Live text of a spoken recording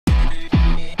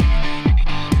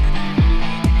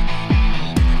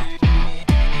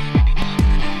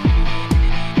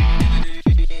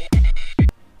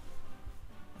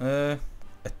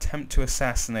to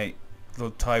assassinate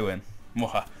Lord Tywin.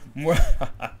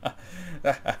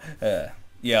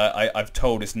 Yeah, I've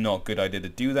told it's not a good idea to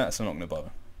do that, so I'm not going to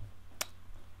bother.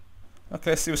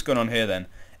 Okay, let's see what's going on here then.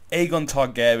 Aegon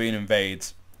Targaryen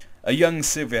invades. A young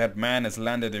silver-haired man has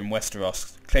landed in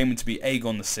Westeros, claiming to be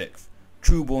Aegon VI,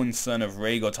 true-born son of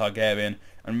Rhaegar Targaryen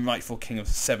and rightful king of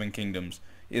the Seven Kingdoms.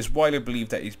 It is widely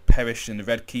believed that he perished in the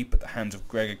Red Keep at the hands of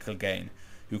Gregor Clegane,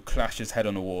 who clashed his head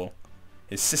on a wall.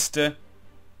 His sister,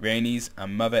 Rhaenys,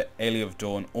 and mother, Aelia of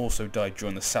Dawn, also died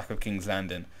during the sack of King's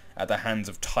Landing at the hands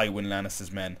of Tywin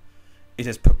Lannister's men. It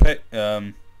is purported?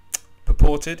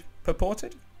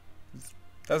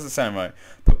 Doesn't sound right.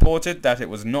 Purported that it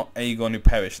was not Aegon who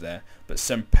perished there, but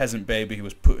some peasant baby who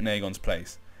was put in Aegon's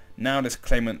place. Now this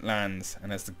claimant lands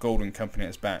and has the Golden Company at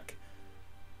his back.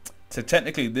 So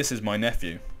technically this is my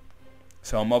nephew.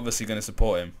 So I'm obviously going to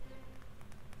support him.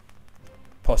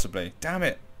 Possibly. Damn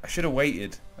it! I should have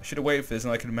waited. I should have waited for this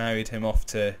and I could have married him off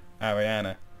to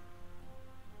Arianna.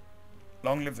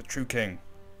 Long live the true king.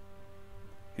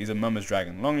 He's a mama's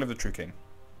dragon. Long live the true king.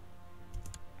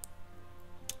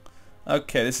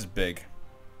 Okay, this is big.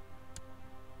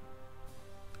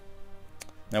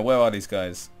 Now where are these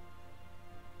guys?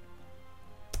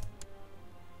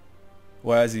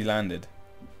 Where has he landed?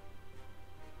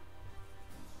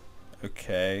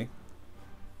 Okay.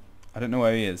 I don't know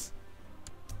where he is.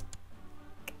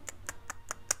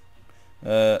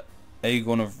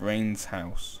 Aegon of Rhaen's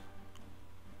house.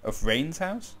 Of Rhaen's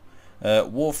house?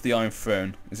 War of the Iron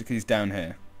Throne. Is it because he's down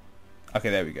here? Okay,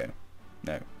 there we go.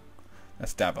 No.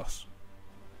 That's Davos.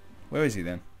 Where is he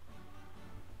then?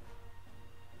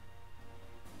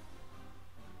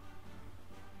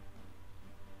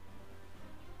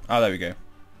 Oh, there we go.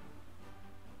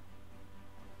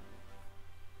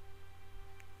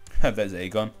 There's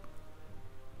Aegon.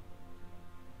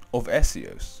 Of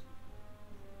Essos.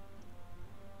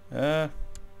 And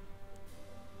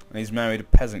he's married a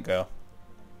peasant girl.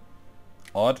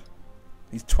 Odd.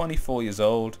 He's 24 years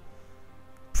old.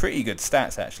 Pretty good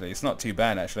stats actually. It's not too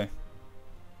bad actually.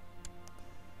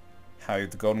 Harry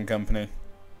of the Golden Company.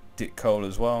 Dick Cole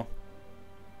as well.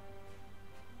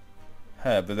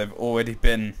 But they've already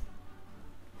been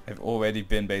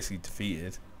basically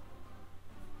defeated.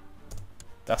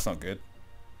 That's not good.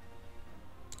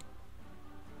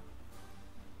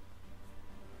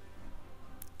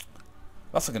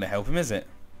 That's not going to help him, is it?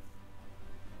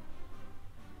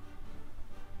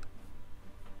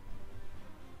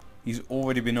 He's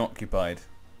already been occupied.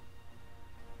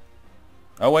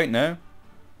 Oh wait, no.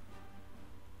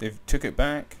 They've took it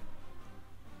back.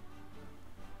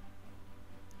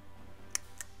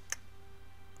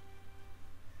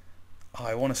 Oh,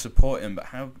 I want to support him, but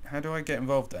how do I get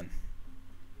involved then?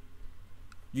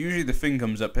 Usually the thing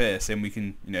comes up here saying we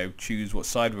can, you know, choose what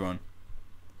side we're on.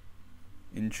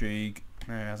 Intrigue.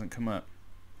 No, it hasn't come up.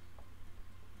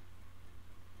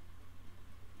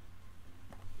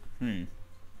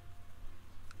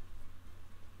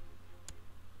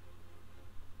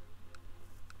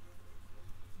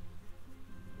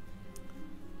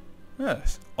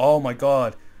 Yes. Oh my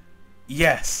god.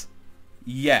 Yes.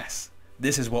 Yes.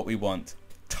 This is what we want.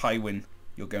 Tywin,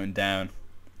 you're going down.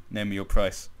 Name me your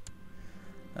price.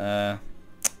 After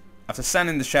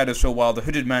standing in the shadows for a while, the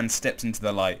hooded man steps into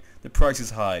the light. The price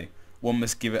is high. One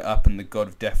must give it up and the god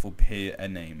of death will hear a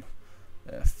name.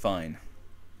 Fine.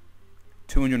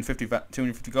 250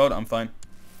 gold, I'm fine.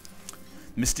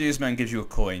 The mysterious man gives you a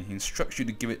coin. He instructs you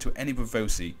to give it to any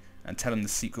Bravosi and tell him the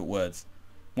secret words.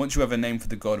 Once you have a name for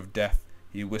the god of death,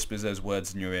 he whispers those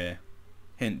words in your ear.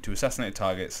 Hint: to assassinate a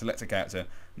target, select a character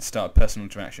and start a personal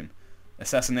interaction.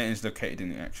 Assassinating is located in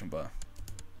the action bar.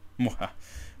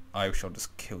 I shall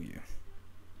just kill you.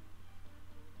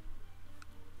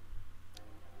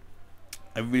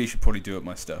 I really should probably do it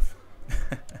my stuff.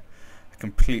 I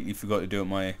completely forgot to do it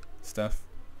my stuff.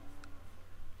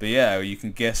 But yeah, you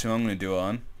can guess who I'm going to do it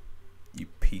on. You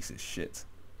piece of shit.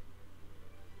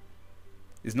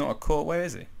 He's not a court, where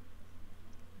is he?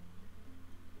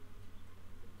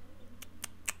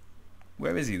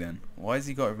 Where is he then? Why has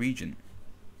he got a regent?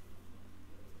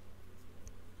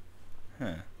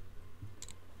 Huh.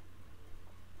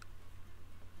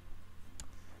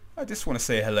 I just want to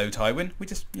say hello, Tywin. We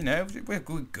just, you know, we're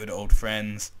good old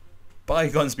friends.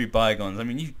 Bygones be bygones. I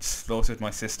mean, you slaughtered my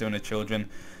sister and her children.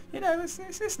 You know,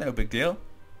 it's no big deal.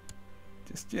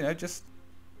 Just, you know, just...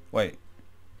 Wait.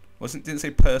 Didn't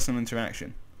say personal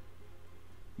interaction.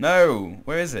 No!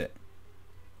 Where is it?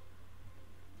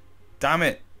 Damn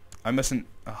it! I mustn't...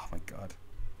 Oh my god.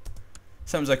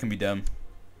 Sometimes I can be dumb.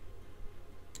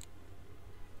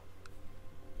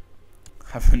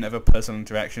 Have another personal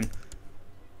interaction.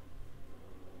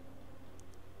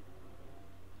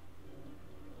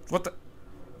 What the?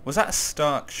 Was that a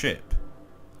Stark ship?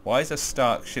 Why is there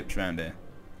Stark ships around here?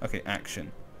 Okay,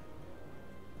 action.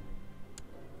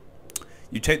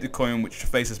 You take the coin which the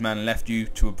faceless man left you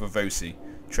to a Bravosi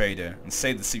trader and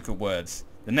say the secret words.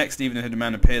 The next evening the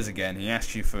man appears again. He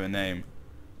asks you for a name.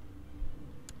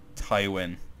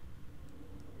 Tywin.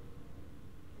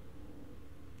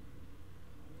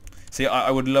 See,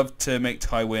 I would love to make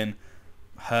Tywin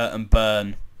hurt and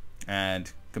burn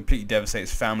and completely devastate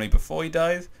his family before he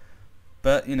dies.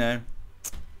 But, you know,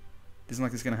 doesn't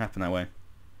like it's going to happen that way.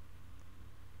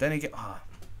 Then he get...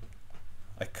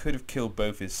 I could have killed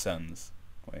both his sons.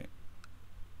 Wait.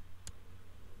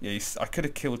 Yeah, I could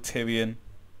have killed Tyrion.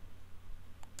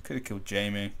 Could have killed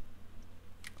Jaime.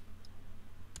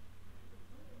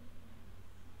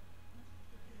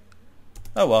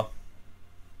 Oh well.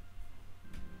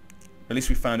 At least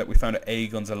we found out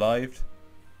Aegon's alive.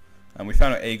 And we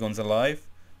found out Aegon's alive.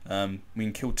 We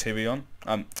can kill Tyrion.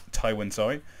 Tywin,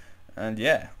 sorry. And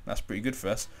yeah, that's pretty good for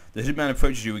us. The hooded man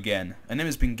approaches you again. A name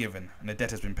has been given, and a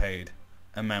debt has been paid.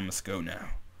 A man must go now.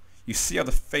 You see how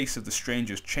the face of the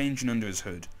stranger is changing under his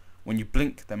hood. When you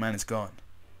blink, the man is gone.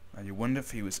 And you wonder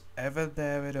if he was ever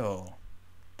there at all.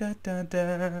 Dun, dun,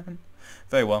 dun.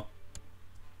 Very well.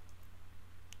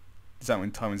 Does that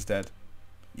mean Tywin's dead?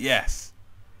 Yes!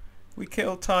 We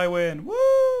killed Tywin!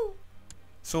 Woo!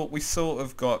 So we sort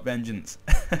of got vengeance.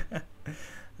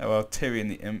 Oh well, Tyrion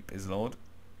the Imp is Lord.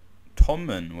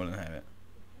 Tommen will inherit.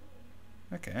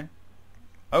 Okay.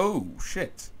 Oh,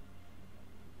 shit.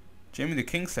 Jaime the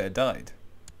Kingslayer died.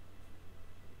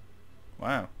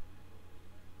 Wow.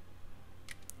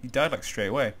 He died like straight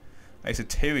away. I said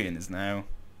Tyrion is now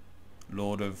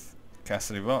Lord of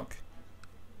Castle Rock.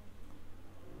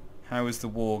 How is the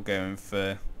war going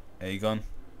for Aegon?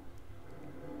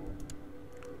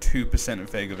 2% in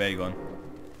favour of Aegon.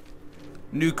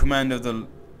 New commander of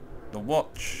the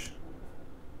Watch.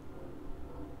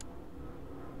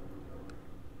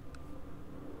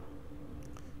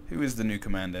 Who is the new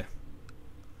commander?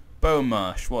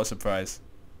 Beaumarsh, what a surprise.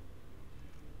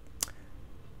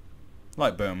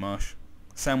 Like Beaumarsh.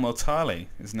 Samwell Tarly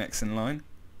is next in line.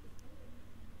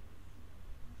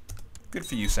 Good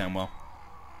for you, Samwell.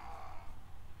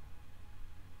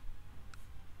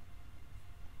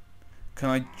 Can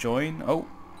I join? Oh.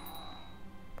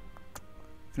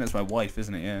 I think that's my wife,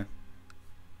 isn't it? Yeah.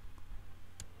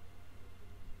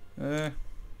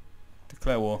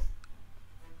 Declare war.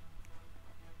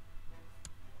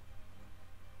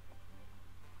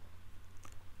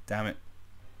 Damn it.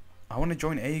 I want to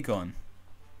join Aegon.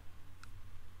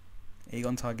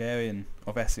 Aegon Targaryen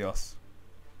of Essos.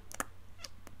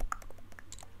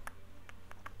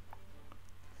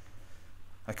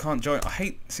 I can't join.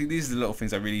 See, these are the little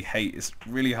things I really hate. It's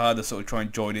really hard to sort of try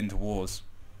and join into wars.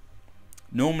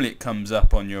 Normally it comes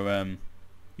up on your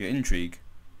intrigue,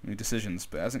 your decisions,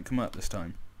 but it hasn't come up this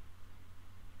time.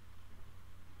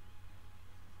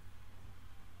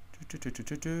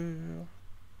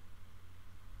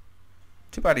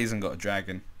 Too bad he hasn't got a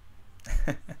dragon.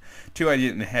 Too bad he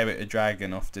didn't inherit a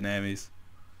dragon off Daenerys.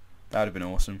 That would have been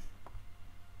awesome.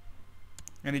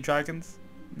 Any dragons?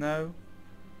 No?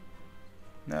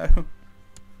 No?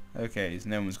 Okay, so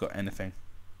no one's got anything.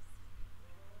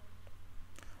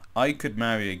 I could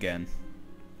marry again.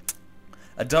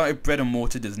 A diet of bread and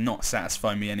water does not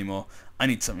satisfy me anymore. I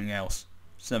need something else.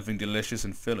 Something delicious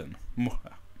and filling.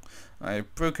 I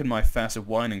have broken my fast of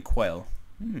wine and quail.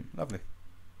 Lovely.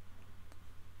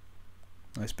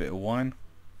 Nice bit of wine.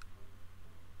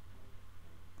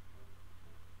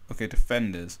 Okay,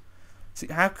 defenders. See,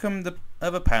 how come the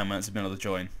other Paramounts have been able to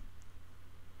join?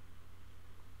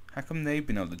 How come they've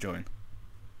been able to join?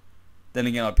 Then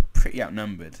again, I'd be pretty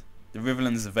outnumbered. The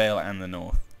Riverlands, the Vale, and the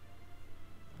North.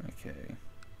 Okay.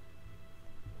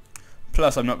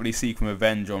 Plus, I'm not really seeking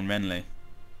revenge on Renly.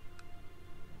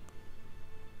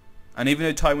 And even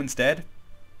though Tywin's dead,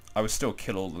 I would still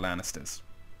kill all the Lannisters.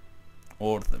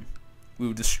 All of them. We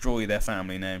would destroy their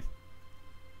family name.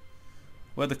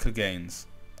 Where are the Cleganes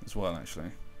as well,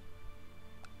 actually?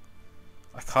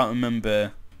 I can't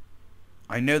remember.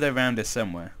 I know they're around here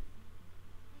somewhere.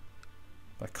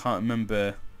 But I can't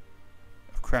remember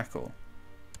Crackle.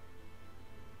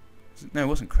 No, it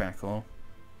wasn't Crackle.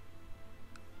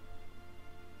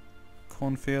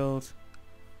 Cornfield.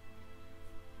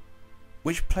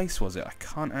 Which place was it? I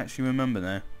can't actually remember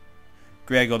now.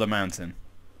 Gregor the Mountain.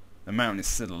 The mountain is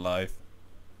still alive.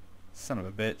 Son of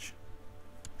a bitch.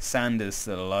 Sanders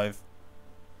still alive.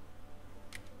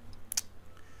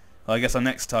 Well, I guess our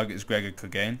next target is Gregor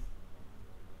Clegane.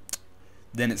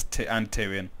 Then it's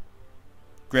Tyrion.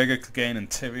 Gregor Clegane and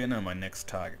Tyrion are my next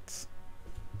targets.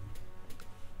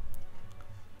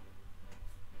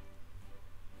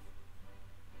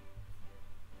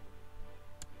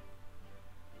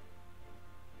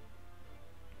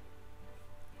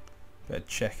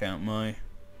 check out my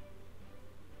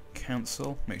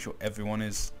council. Make sure everyone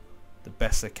is the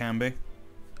best they can be.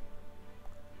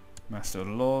 Master of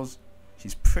the Laws.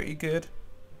 She's pretty good.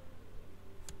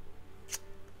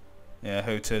 Yeah,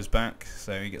 Hota's back,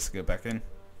 so he gets to go back in.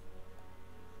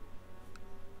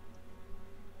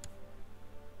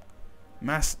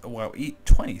 Wow,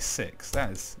 26.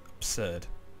 That is absurd.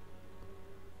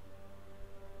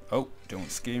 Oh, don't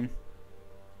want scheme.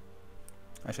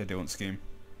 Actually, I do want scheme.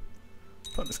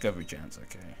 Put discovery chance,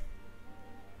 okay.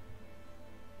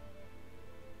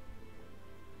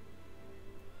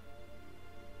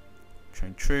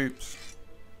 Train troops.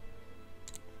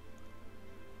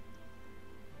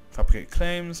 Fabricate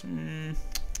claims. I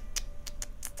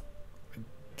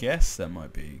guess that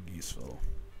might be useful.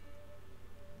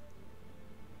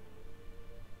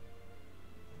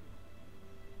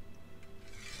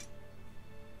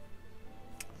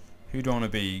 Who do I want to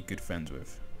be good friends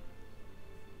with?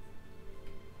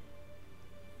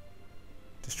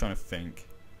 Just trying to think.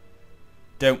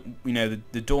 Don't, you know,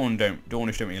 the Dornish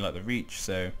don't really like the Reach,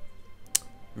 so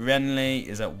Renly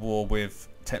is at war with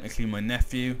technically my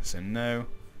nephew, so no.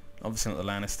 Obviously not the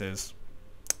Lannisters.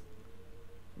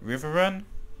 Riverrun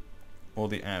or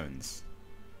the Arryns?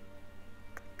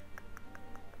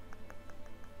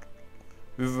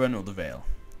 Riverrun or the Vale?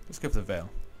 Let's go for the Vale.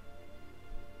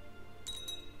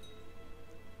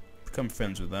 Become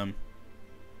friends with them.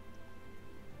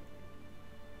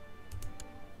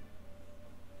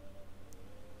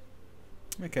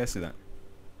 Okay, I see that.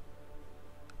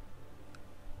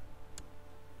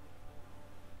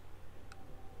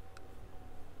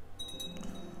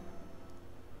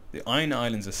 The Iron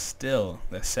Islands are still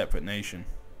their separate nation.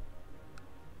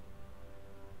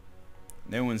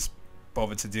 No one's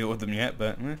bothered to deal with them yet,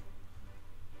 but...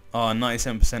 Oh,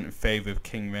 97% in favour of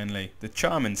King Renly. The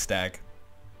Charming Stag.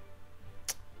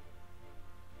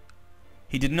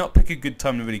 He did not pick a good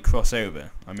time to really cross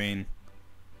over. I mean,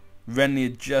 Renly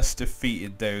had just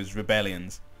defeated those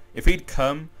rebellions. If he'd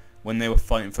come when they were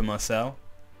fighting for Martell,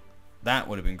 that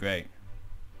would have been great.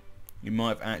 You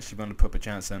might have actually gone to put up a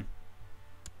chance then.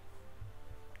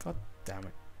 God damn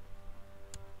it.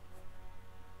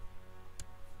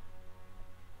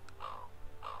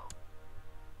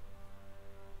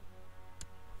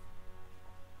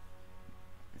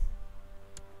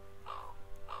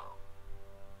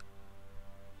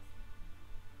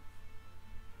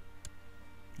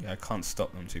 Yeah, I can't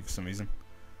stop them too for some reason.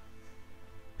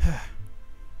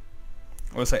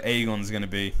 Looks like Aegon's going to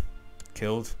be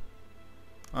killed.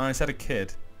 Oh, he's had a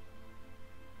kid.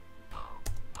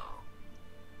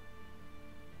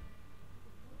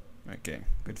 Okay,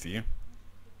 good for you.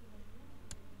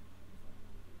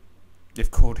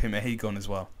 They've called him Aegon as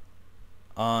well.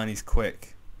 Ah, and he's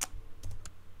quick.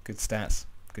 Good stats.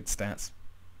 Good stats.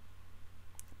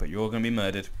 But you're going to be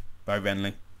murdered by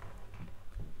Renly.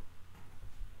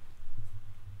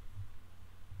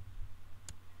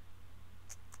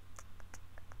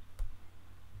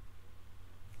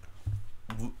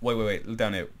 Wait, look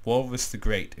down here. Walrus the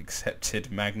Great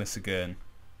accepted Magnus Agern.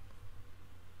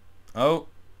 Oh,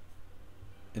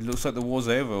 it looks like the war's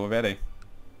over already.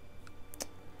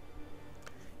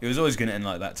 It was always going to end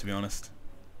like that, to be honest.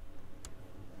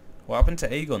 What happened to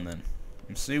Aegon then?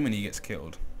 I'm assuming he gets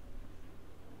killed.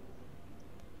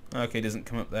 Okay, he doesn't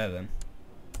come up there then.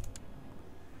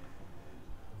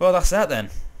 Well, that's that then.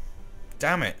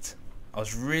 Damn it. I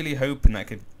was really hoping that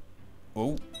could...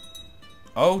 Oh.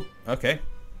 Oh, okay.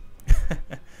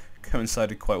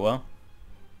 Coincided quite well.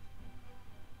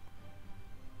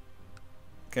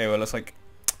 Okay, well, looks like,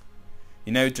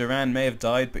 you know, Duran may have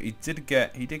died, but he did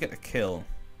get the kill,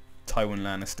 Tywin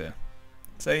Lannister.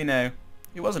 So, you know,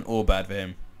 it wasn't all bad for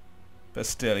him, but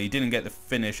still, he didn't get to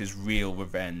finish his real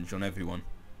revenge on everyone.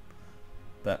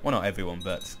 But, well, not everyone,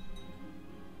 but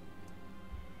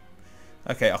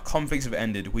okay, our conflicts have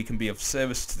ended. We can be of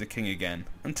service to the king again.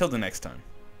 Until the next time.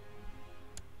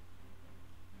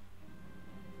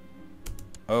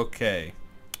 Okay.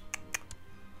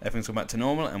 Everything's gone back to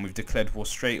normal, and we've declared war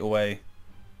straight away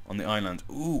on the island.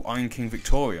 Ooh, Iron King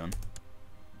Victorion.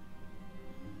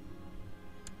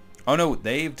 Oh no,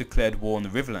 they've declared war on the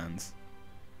Riverlands.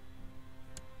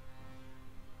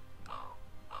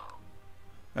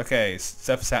 Okay,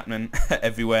 stuff's happening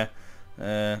everywhere.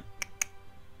 On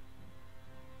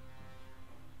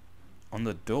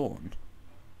the Dawn?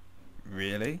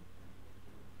 Really?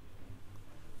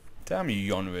 Damn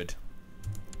you, Yonrid.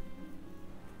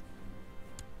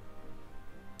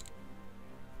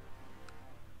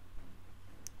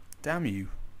 Damn you.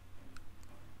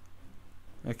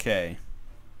 Okay.